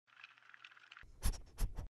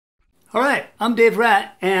All right, I'm Dave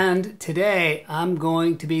Ratt, and today I'm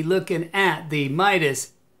going to be looking at the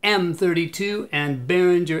Midas M32 and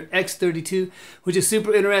Behringer X32, which is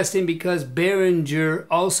super interesting because Behringer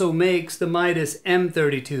also makes the Midas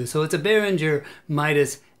M32. So it's a Behringer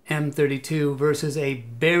Midas M32 versus a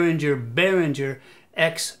Behringer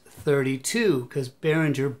X32, because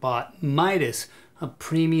Behringer bought Midas, a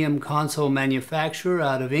premium console manufacturer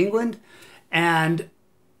out of England, and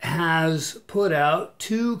has put out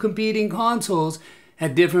two competing consoles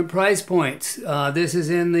at different price points. This is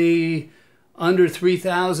in the under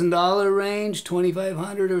 $3,000 range,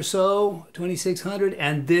 $2,500 or so, $2,600,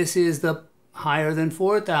 and this is the higher than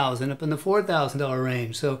 $4,000, up in the $4,000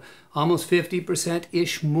 range. So almost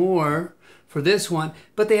 50%-ish more for this one,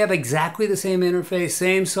 but they have exactly the same interface,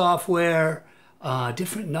 same software,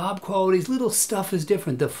 different knob qualities, little stuff is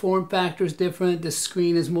different. The form factor is different. The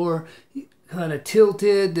screen is more kind of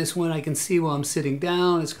tilted. This one I can see while I'm sitting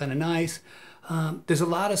down. It's kind of nice. There's a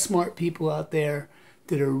lot of smart people out there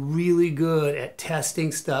that are really good at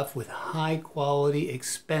testing stuff with high quality,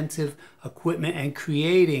 expensive equipment and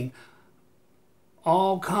creating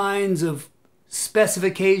all kinds of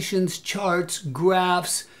specifications, charts,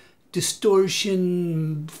 graphs,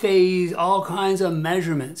 distortion, phase, all kinds of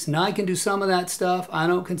measurements. Now I can do some of that stuff. I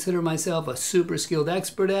don't consider myself a super skilled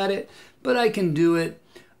expert at it, but I can do it.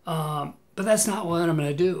 But that's not what I'm going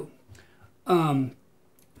to do.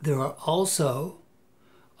 There are also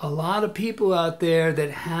a lot of people out there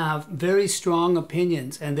that have very strong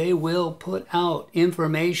opinions, and they will put out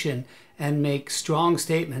information and make strong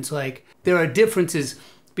statements like there are differences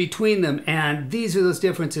between them, and these are those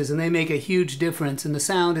differences, and they make a huge difference, and the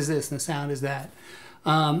sound is this and the sound is that.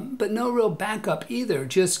 But no real backup either,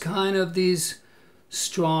 just kind of these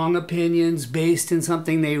strong opinions based in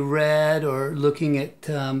something they read or looking at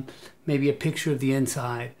maybe a picture of the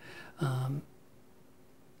inside.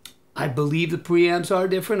 I believe the preamps are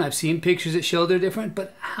different. I've seen pictures that show they're different,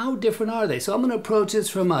 but how different are they? So I'm going to approach this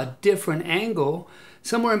from a different angle,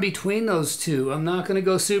 somewhere in between those two. I'm not going to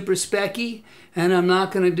go super specky, and I'm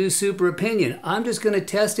not going to do super opinion. I'm just going to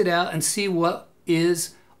test it out and see what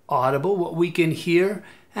is audible, what we can hear,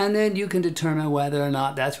 and then you can determine whether or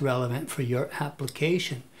not that's relevant for your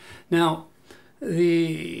application. Now,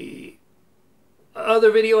 the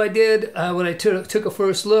other video I did, when I took a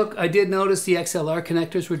first look, I did notice the XLR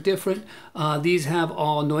connectors were different. These have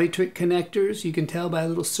all Neutrik connectors. You can tell by a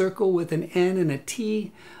little circle with an N and a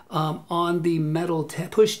T on the metal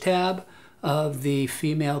push tab of the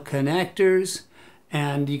female connectors.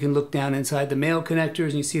 And you can look down inside the male connectors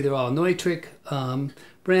and you see they're all Neutrik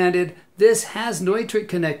branded. This has Neutrik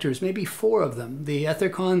connectors, maybe 4 of them. The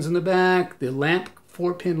Ethercons in the back, the lamp,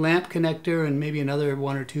 4-pin lamp connector, and maybe another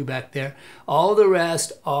 1 or 2 back there. All the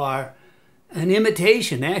rest are an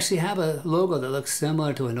imitation. They actually have a logo that looks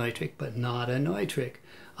similar to a Neutrik, but not a Neutrik.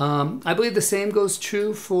 I believe the same goes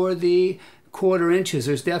true for the 1/4 inches.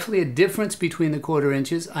 There's definitely a difference between the 1/4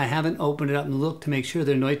 inches. I haven't opened it up and looked to make sure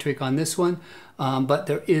they're Neutrik on this one, but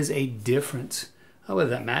there is a difference.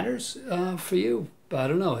 Whether that matters for you, I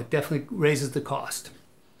don't know. It definitely raises the cost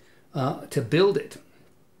to build it.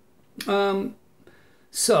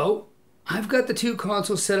 So I've got the 2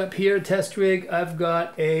 consoles set up here, test rig. I've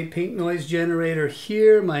got a pink noise generator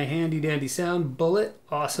here, my handy dandy sound bullet,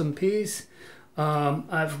 awesome piece.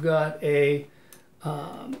 I've got a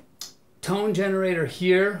tone generator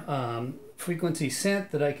here, frequency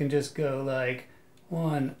synth that I can just go like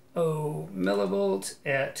 10 millivolts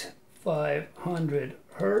at 500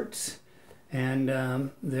 hertz.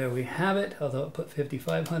 And there we have it, although it put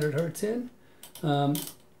 5,500 hertz in.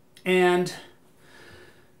 And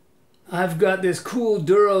I've got this cool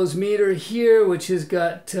Duros meter here, which has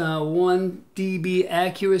got 1 dB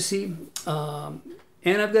accuracy. And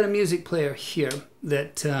I've got a music player here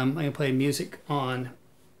that I can play music on.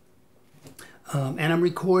 And I'm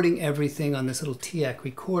recording everything on this little TAC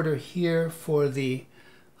recorder here for the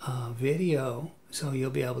video, so you'll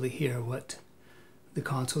be able to hear what the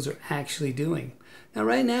consoles are actually doing. Now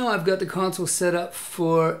right now I've got the console set up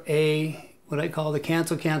for what I call the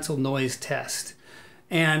cancel noise test.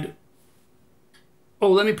 And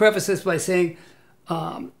let me preface this by saying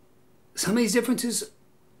some of these differences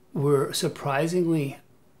were surprisingly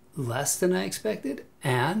less than I expected,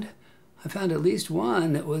 and I found at least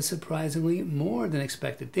one that was surprisingly more than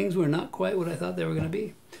expected. Things were not quite what I thought they were going to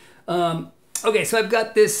be. Okay, so I've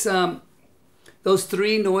got this those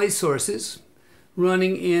 3 noise sources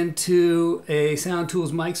running into a Sound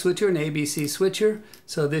Tools mic switcher, an ABC switcher.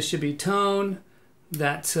 So this should be tone,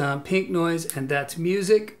 that's pink noise, and that's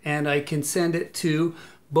music. And I can send it to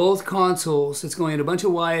both consoles, it's going in a bunch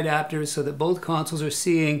of Y adapters so that both consoles are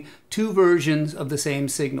seeing two versions of the same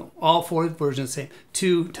signal. All four versions, same,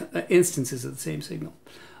 two instances of the same signal.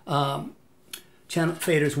 Channel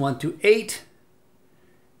faders 1 through 8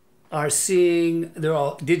 are seeing, they're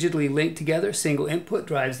all digitally linked together. Single input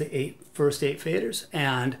drives the first eight faders,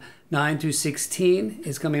 and 9 through 16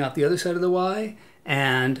 is coming off the other side of the Y,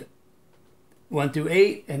 and 1 through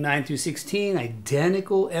 8 and 9 through 16,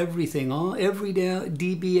 identical everything. Every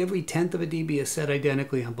dB, every tenth of a dB is set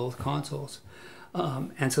identically on both consoles.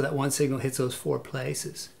 And so that one signal hits those four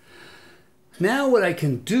places. Now what I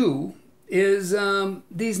can do is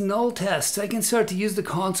these null tests, I can start to use the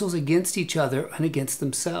consoles against each other and against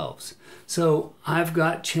themselves. So I've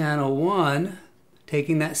got channel 1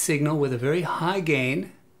 taking that signal with a very high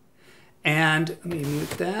gain, and let me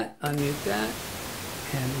mute that, unmute that,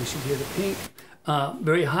 and we should hear the pink.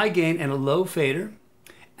 Very high gain and a low fader.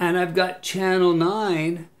 And I've got channel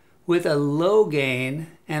 9 with a low gain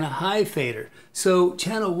and a high fader. So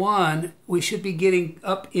channel 1, we should be getting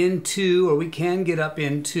up into, or we can get up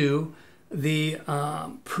into the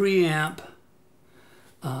preamp,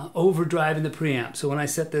 overdriving the preamp. So when I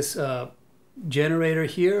set this generator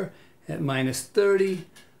here at -30,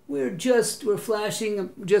 we're flashing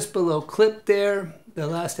just below clip there, the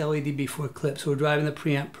last LED before clip. So we're driving the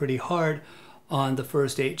preamp pretty hard on the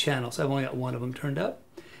first 8 channels. I've only got one of them turned up.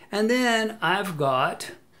 And then I've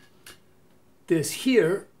got this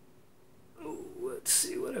here. Let's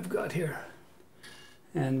see what I've got here.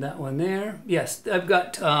 And that one there. Yes, I've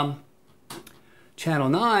got channel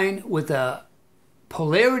 9 with a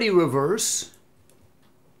polarity reverse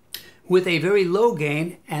with a very low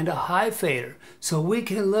gain and a high fader. So we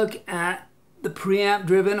can look at the preamp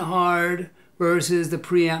driven hard versus the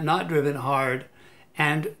preamp not driven hard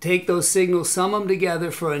and take those signals, sum them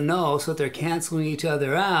together for a null so that they're canceling each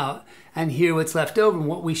other out, and hear what's left over. And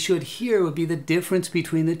what we should hear would be the difference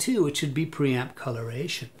between the two, which should be preamp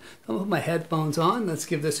coloration. I'll put my headphones on. Let's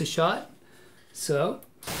give this a shot. So,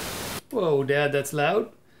 whoa, Dad, that's loud.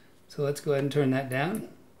 So let's go ahead and turn that down.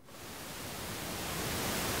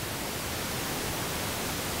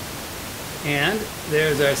 And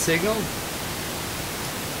there's our signal.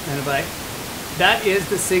 And that is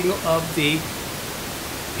the signal of the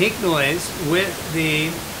pink noise with the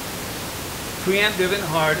preamp driven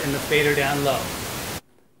hard and the fader down low.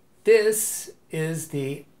 This is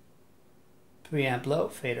the preamp low,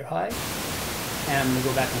 fader high. And I'm going to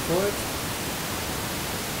go back and forth.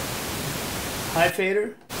 High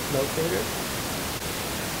fader, low fader.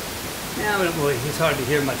 Now it's hard to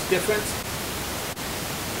hear much difference.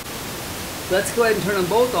 Let's go ahead and turn them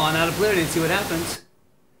both on out of polarity and see what happens.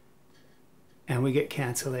 And we get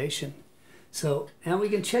cancellation. So, and we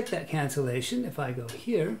can check that cancellation. If I go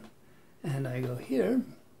here and I go here,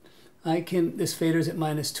 this fader's at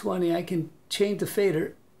 -20. I can change the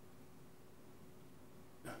fader.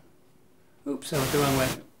 Oops, I went the wrong way.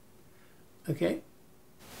 Okay,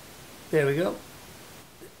 there we go.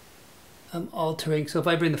 I'm altering. So if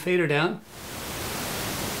I bring the fader down,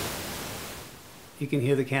 you can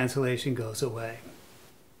hear the cancellation goes away.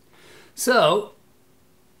 So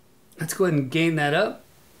let's go ahead and gain that up.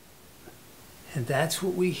 And that's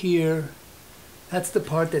what we hear. That's the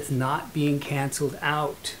part that's not being canceled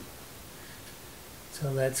out. So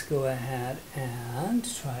let's go ahead and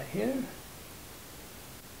try it here.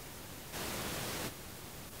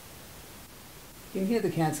 You can hear the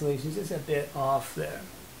cancellation just a bit off there.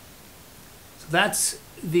 So that's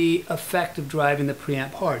the effect of driving the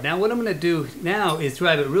preamp hard. Now what I'm going to do now is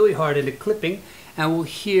drive it really hard into clipping, and we'll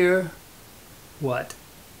hear what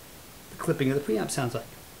the clipping of the preamp sounds like.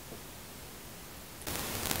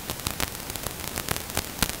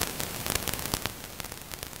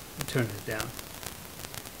 Turn it down.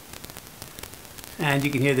 And you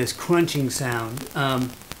can hear this crunching sound. Now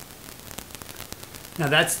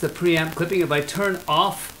that's the preamp clipping. If I turn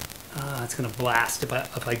off, it's going to blast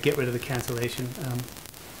if I get rid of the cancellation.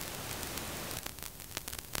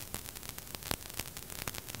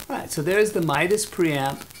 All right, so there's the Midas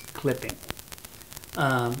preamp clipping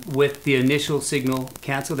with the initial signal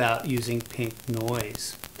canceled out using pink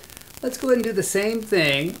noise. Let's go ahead and do the same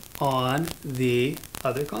thing on the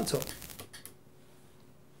other console.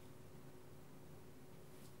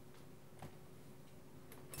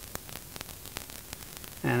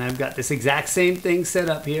 And I've got this exact same thing set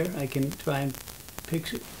up here. I can try and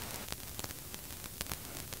picture.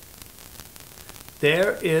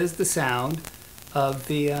 There is the sound of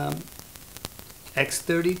the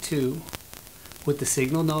X32 with the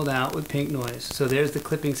signal nulled out with pink noise. So there's the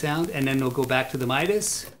clipping sound, and then we'll go back to the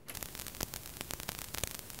Midas.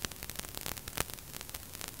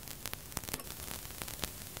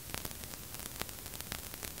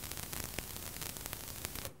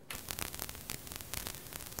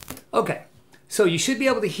 Okay, so you should be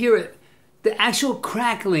able to hear it. The actual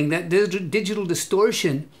crackling, that digital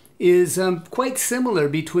distortion, is quite similar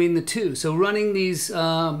between the two. So running these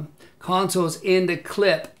consoles into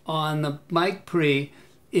clip on the mic pre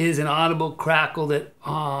is an audible crackle that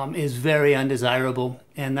is very undesirable,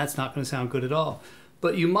 and that's not going to sound good at all.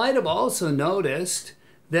 But you might have also noticed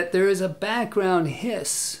that there is a background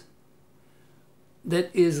hiss that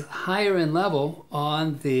is higher in level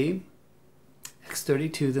on the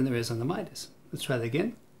X32 than there is on the Midas. Let's try that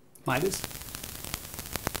again. Midas.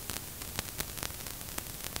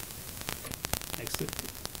 X32.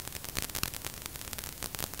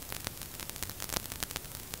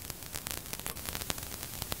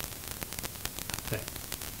 Okay.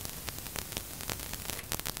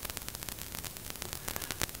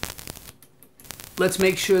 Let's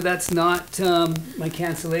make sure that's not my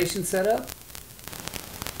cancellation setup.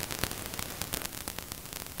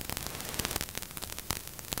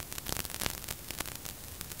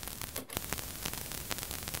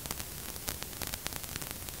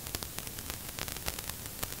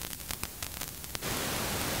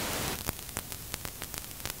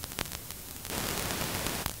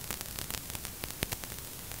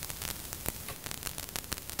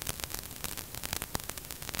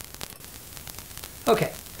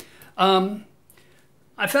 Okay,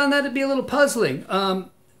 I found that to be a little puzzling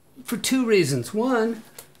for two reasons. One,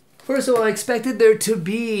 first of all, I expected there to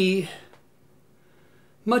be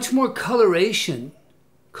much more coloration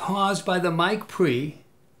caused by the mic pre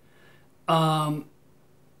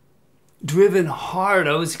driven hard.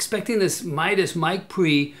 I was expecting this Midas mic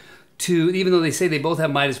pre to, even though they say they both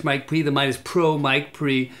have Midas mic pre, the Midas Pro mic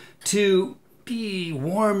pre, to be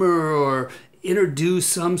warmer or introduce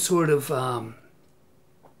some sort of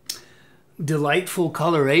delightful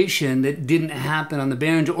coloration that didn't happen on the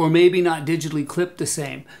Behringer, or maybe not digitally clipped the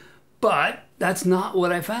same. But that's not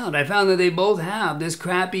what I found. I found that they both have this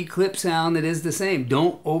crappy clip sound that is the same.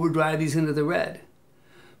 Don't overdrive these into the red.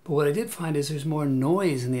 But what I did find is there's more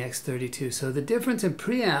noise in the X32. So the difference in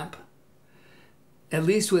preamp, at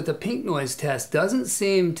least with the pink noise test, doesn't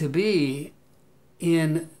seem to be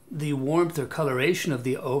in the warmth or coloration of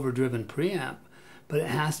the overdriven preamp, but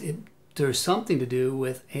there's something to do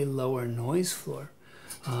with a lower noise floor.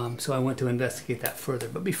 So I went to investigate that further.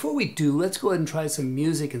 But before we do, let's go ahead and try some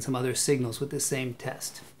music and some other signals with the same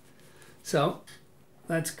test. So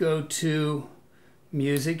let's go to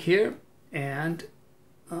music here, and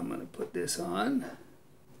I'm going to put this on.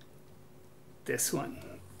 This one.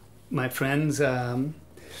 My friends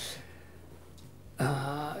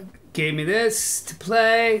gave me this to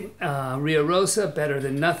play. Riarosa, Better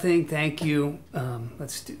Than Nothing. Thank you.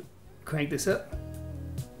 Let's crank this up.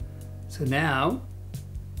 So now,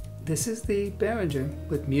 this is the Behringer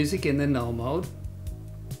with music in the null mode.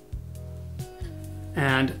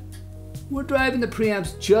 And we're driving the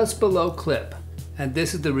preamps just below clip. And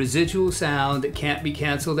this is the residual sound that can't be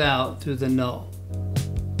canceled out through the null.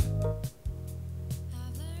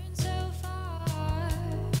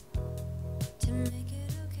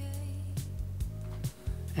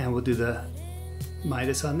 And we'll do the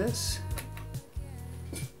Midas on this.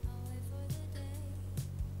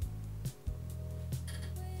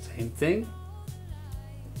 Same thing.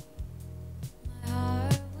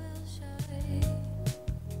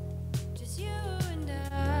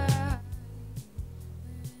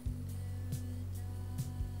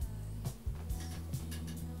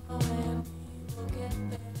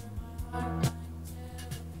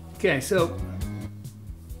 Okay, so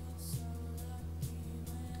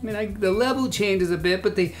I mean, the level changes a bit,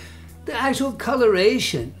 but the actual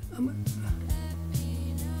coloration.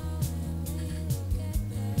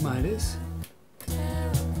 Midas.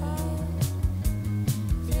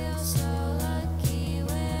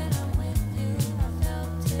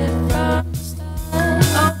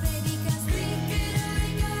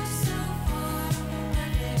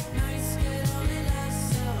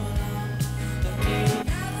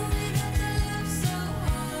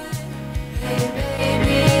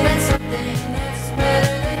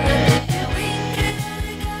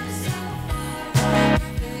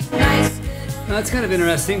 That's kind of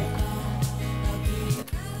interesting.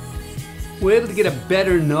 We're able to get a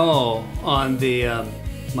better null on the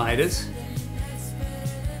Midas.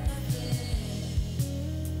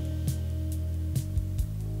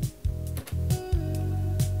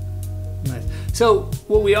 Nice. So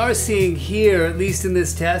what we are seeing here, at least in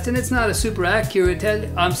this test, and it's not a super accurate test,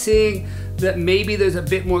 I'm seeing that maybe there's a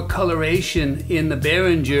bit more coloration in the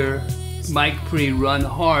Behringer mic pre run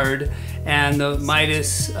hard, and the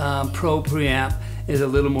Midas Pro preamp is a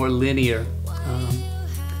little more linear.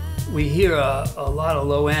 we hear a lot of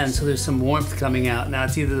low end, so there's some warmth coming out. Now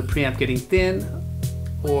it's either the preamp getting thin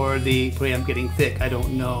or the preamp getting thick. I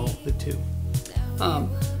don't know the two.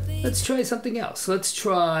 Let's try something else. Let's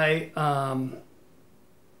try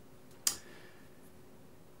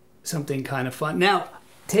something kind of fun. Now,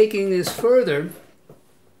 taking this further,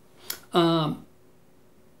 I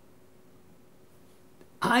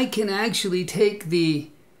can actually take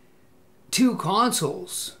the two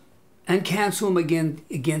consoles and cancel them again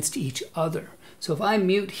against each other. So if I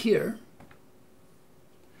mute here,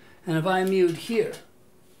 and if I mute here,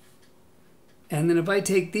 and then if I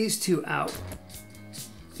take these two out,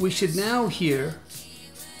 we should now hear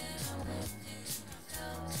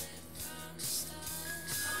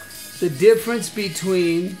the difference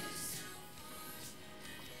between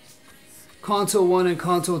console 1 and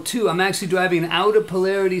console 2. I'm actually driving an out of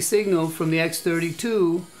polarity signal from the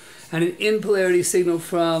X32 and an in polarity signal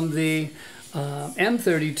from the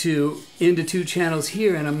M32 into two channels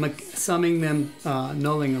here, and I'm summing them,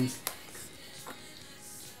 nulling them.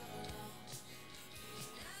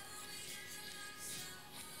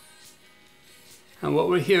 And what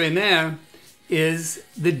we're hearing there is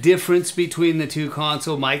the difference between the two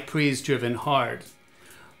console mic pre's driven hard.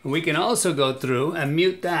 And we can also go through and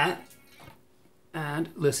mute that and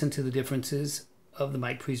listen to the differences of the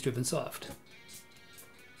mic pre's driven soft.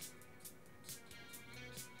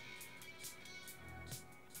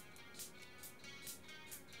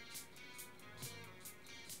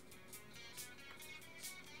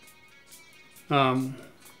 I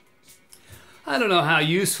don't know how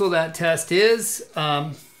useful that test is,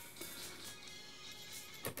 other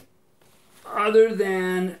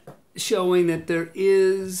than showing that there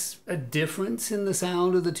is a difference in the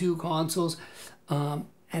sound of the two consoles, and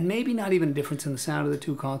maybe not even a difference in the sound of the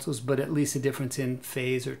two consoles, but at least a difference in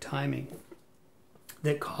phase or timing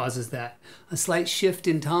that causes that. A slight shift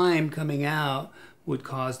in time coming out would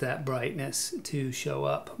cause that brightness to show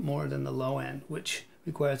up more than the low end, which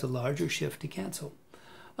requires a larger shift to cancel.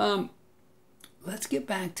 Let's get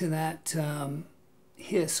back to that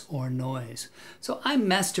hiss or noise. So I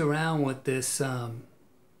messed around with this, and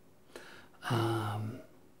I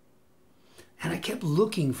kept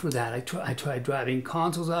looking for that. I tried driving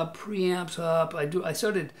consoles up, preamps up. I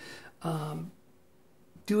started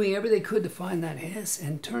doing everything I could to find that hiss,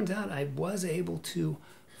 and turns out I was able to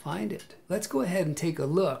find it. Let's go ahead and take a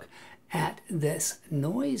look at this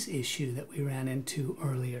noise issue that we ran into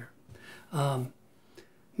earlier.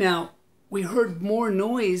 Now, we heard more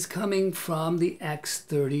noise coming from the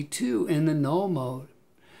X32 in the null mode.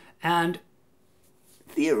 And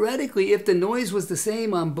theoretically, if the noise was the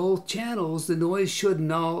same on both channels, the noise should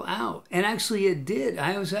null out. And actually it did.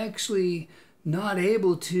 I was actually not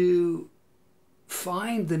able to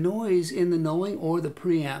find the noise in the nulling or the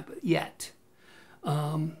preamp yet.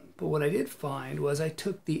 But what I did find was I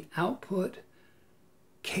took the output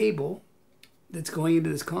cable that's going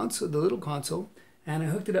into this console, the little console, and I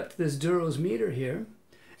hooked it up to this Duro's meter here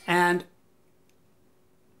and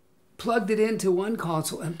plugged it into one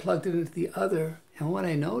console and plugged it into the other. And what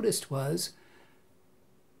I noticed was,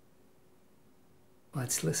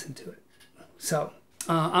 let's listen to it. So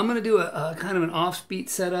I'm going to do a kind of an offbeat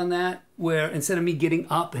set on that, where instead of me getting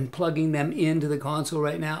up and plugging them into the console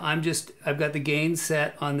right now, I've got the gain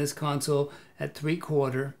set on this console at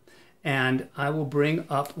 3/4, and I will bring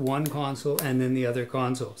up one console and then the other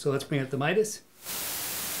console. So let's bring up the Midas.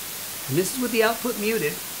 And this is with the output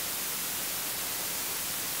muted.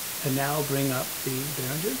 And now I'll bring up the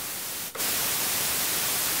Behringer.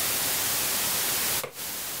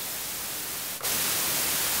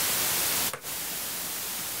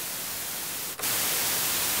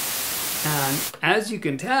 And as you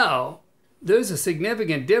can tell, there's a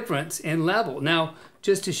significant difference in level. Now,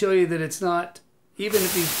 just to show you that it's not, even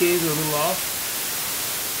if these gains are a little off,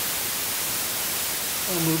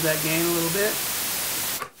 I'll move that gain a little bit.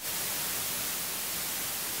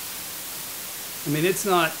 I mean, it's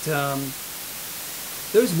not,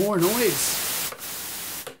 there's more noise.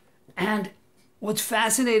 And what's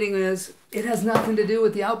fascinating is it has nothing to do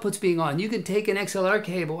with the outputs being on. You can take an XLR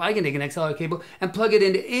cable, I can take an XLR cable and plug it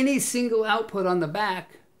into any single output on the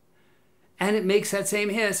back, and it makes that same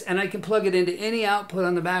hiss, and I can plug it into any output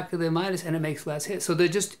on the back of the Midas and it makes less hiss. So they're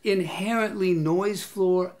just inherently noise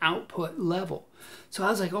floor output level. So I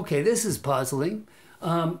was like, okay, this is puzzling.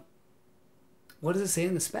 What does it say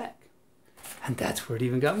in the spec? And that's where it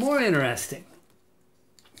even got more interesting.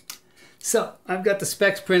 So I've got the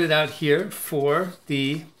specs printed out here for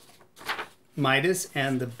the Midas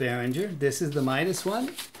and the Behringer. This is the Midas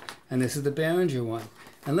one, and this is the Behringer one.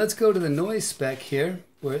 And let's go to the noise spec here,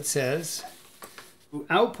 where it says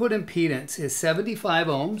output impedance is 75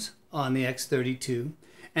 ohms, on the X32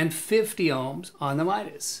 and 50 ohms on the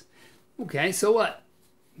Midas. Okay, so what?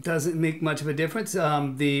 Doesn't make much of a difference.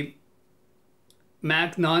 The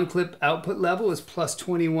Mac non-clip output level is plus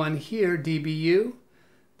 21 here, dBu.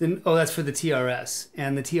 Then, oh, that's for the TRS.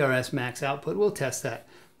 And the TRS max output, we'll test that.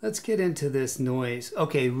 Let's get into this noise.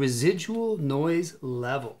 Okay, residual noise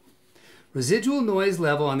level. Residual noise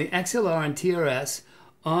level on the XLR and TRS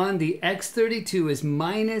on the X32 is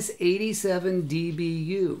minus 87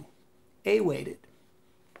 dBu, A-weighted.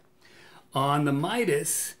 On the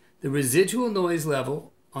Midas, the residual noise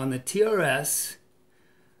level on the TRS,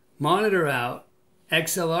 monitor out,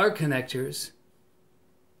 XLR connectors,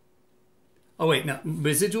 oh wait, no,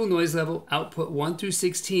 residual noise level output 1 through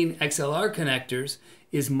 16 XLR connectors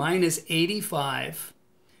is minus 85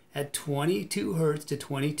 at 22 Hertz to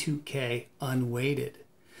 22K unweighted.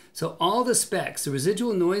 So all the specs, the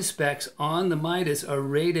residual noise specs on the Midas are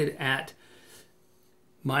rated at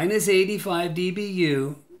minus 85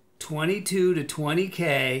 dBu, 22 to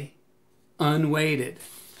 20K unweighted.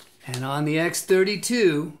 And on the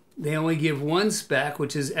X32, they only give one spec,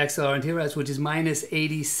 which is XLR and TRS, which is minus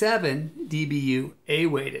 87 dBu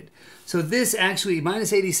A-weighted. So this actually,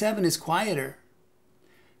 minus 87 is quieter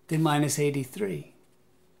than minus 83.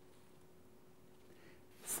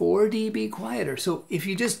 4 dB quieter. So if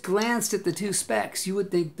you just glanced at the two specs, you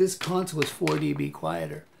would think this console is 4 dB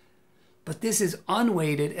quieter. But this is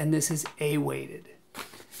unweighted and this is A-weighted.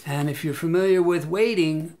 And if you're familiar with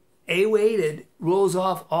weighting, A-weighted rolls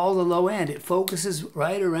off all the low end. It focuses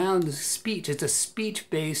right around the speech. It's a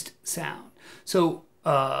speech-based sound. So,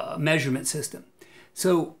 measurement system.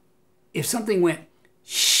 So, if something went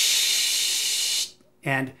shh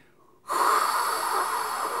and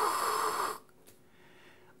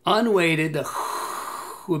unweighted, the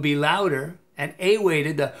would be louder, and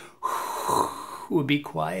A-weighted, the would be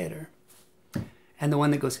quieter. And the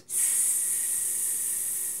one that goes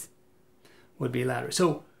would be louder.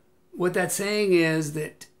 So, what that's saying is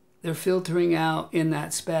that they're filtering out in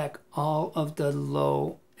that spec all of the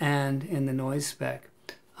low end in the noise spec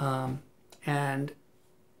and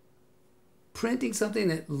printing something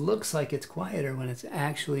that looks like it's quieter when it's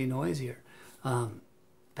actually noisier.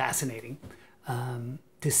 Fascinating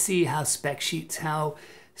to see how spec sheets, how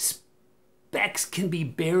specs can be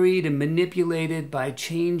buried and manipulated by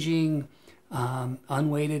changing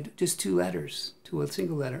unweighted, just two letters to a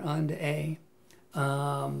single letter, un to A.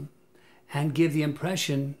 And give the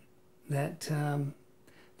impression that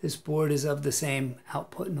this board is of the same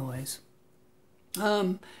output noise.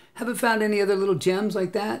 Haven't found any other little gems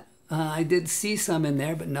like that. I did see some in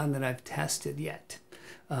there, but none that I've tested yet.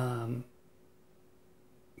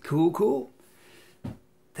 Cool.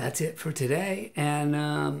 That's it for today,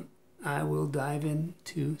 and I will dive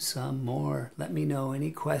into some more. Let me know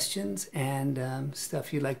any questions and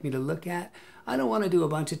stuff you'd like me to look at. I don't want to do a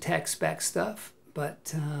bunch of tech spec stuff,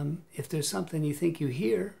 but if there's something you think you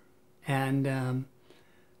hear and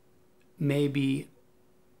may be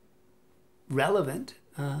relevant,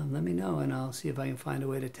 let me know and I'll see if I can find a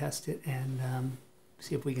way to test it and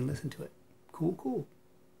see if we can listen to it. Cool.